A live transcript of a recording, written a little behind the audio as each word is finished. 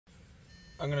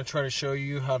I'm going to try to show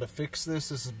you how to fix this.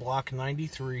 This is block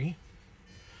 93.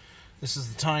 This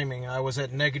is the timing. I was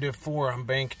at -4 on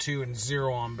bank 2 and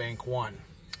 0 on bank 1.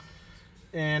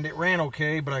 And it ran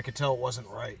okay, but I could tell it wasn't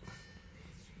right.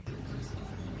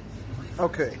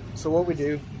 Okay, so what we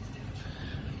do,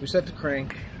 we set the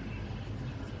crank.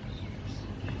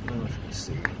 I don't know if you can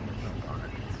see.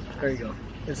 There you go.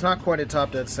 It's not quite at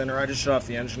top dead center. I just shut off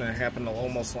the engine and it happened to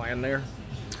almost land there.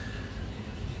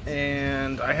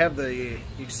 And I have the, you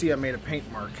can see I made a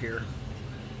paint mark here.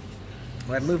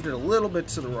 I moved it a little bit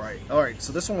to the right. Alright,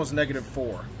 so this one was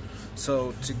 -4.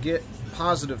 So to get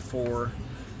 +4,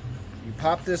 you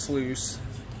pop this loose.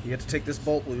 You have to take this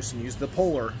bolt loose and use the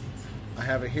puller. I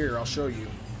have it here, I'll show you.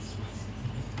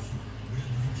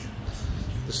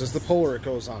 This is the puller it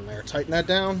goes on there. Tighten that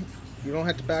down. You don't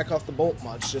have to back off the bolt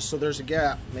much, just so there's a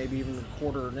gap, maybe even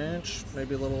 1/4 of an inch,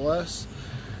 maybe a little less.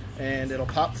 And it'll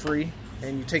pop free.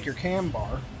 And you take your cam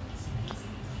bar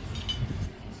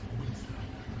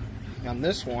on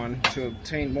this one to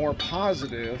obtain more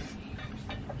positive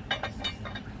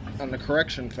on the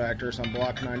correction factors on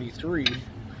block 93.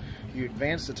 You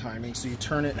advance the timing, so you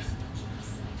turn it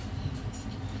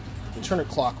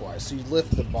clockwise. So you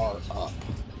lift the bar up,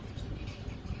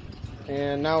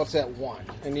 and now it's at 1,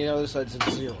 and the other side's at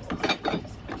 0.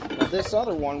 Now this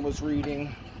other one was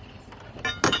reading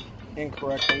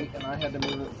incorrectly, and I had to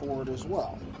move it forward as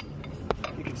well.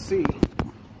 You can see,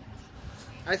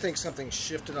 I think something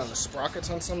shifted on the sprockets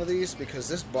on some of these, because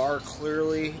this bar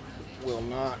clearly will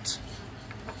not,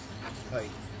 like,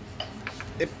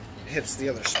 it hits the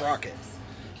other sprocket.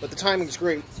 But the timing's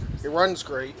great, it runs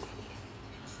great.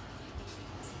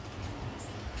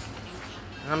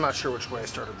 And I'm not sure which way I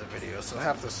started the video, so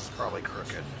half this is probably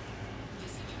crooked.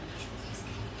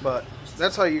 But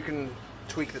that's how you can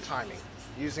tweak the timing,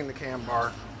 using the cam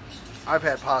bar. I've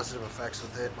had positive effects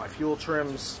with it. My fuel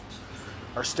trims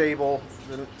are stable.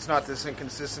 It's not this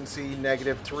inconsistency,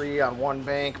 -3 on one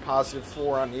bank,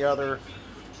 +4 on the other.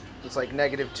 It's like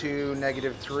 -2,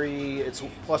 -3. It's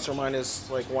plus or minus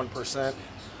like 1%.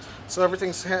 So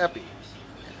everything's happy.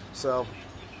 So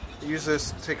use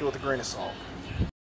this, take it with a grain of salt.